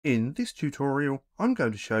In this tutorial, I'm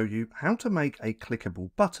going to show you how to make a clickable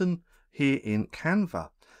button here in Canva.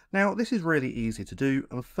 Now, this is really easy to do,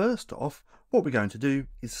 and first off, what we're going to do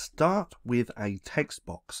is start with a text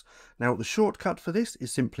box. Now, the shortcut for this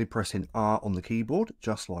is simply pressing R on the keyboard,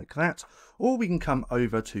 just like that, or we can come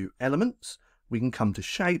over to Elements, we can come to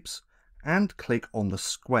Shapes, and click on the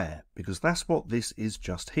square, because that's what this is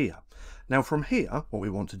just here. Now, from here, what we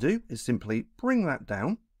want to do is simply bring that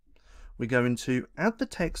down. We're going to add the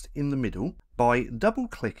text in the middle by double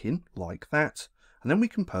clicking like that, and then we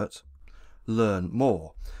can put learn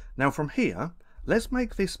more. Now from here, let's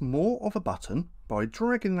make this more of a button by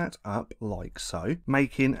dragging that up like so,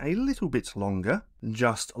 making a little bit longer,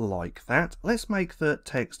 just like that. Let's make the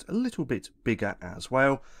text a little bit bigger as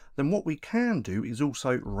well. Then what we can do is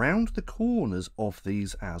also round the corners of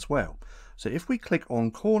these as well. So if we click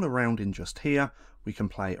on corner rounding just here, we can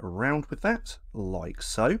play around with that like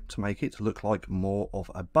so to make it look like more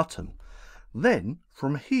of a button. Then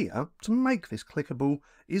from here, to make this clickable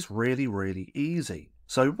is really easy.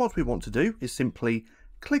 So what we want to do is simply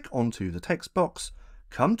click onto the text box,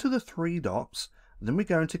 come to the three dots, then we're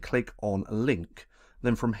going to click on link.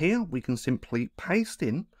 Then from here we can simply paste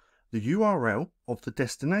in the URL of the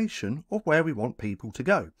destination of where we want people to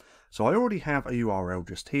go. So I already have a URL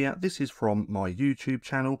just here. This is from my YouTube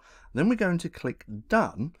channel. Then we're going to click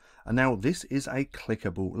done, and now this is a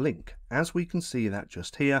clickable link, as we can see that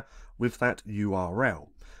just here with that URL.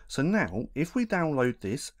 So now if we download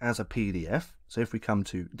this as a PDF, so if we come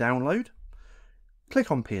to download, click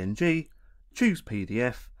on PNG, choose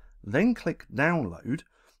PDF, then click download,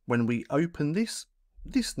 when we open this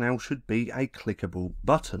now should be a clickable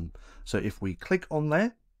button. So if we click on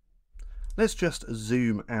there, let's just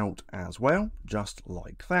zoom out as well, just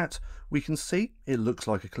like that. We can see it looks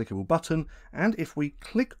like a clickable button, and if we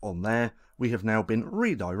click on there, we have now been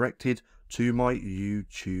redirected to my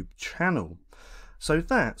YouTube channel. So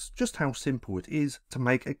that's just how simple it is to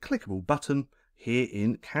make a clickable button here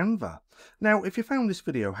in Canva. Now, if you found this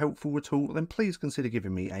video helpful at all, then please consider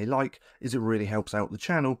giving me a like, as it really helps out the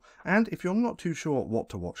channel. And if you're not too sure what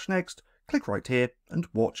to watch next, click right here and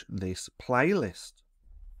watch this playlist.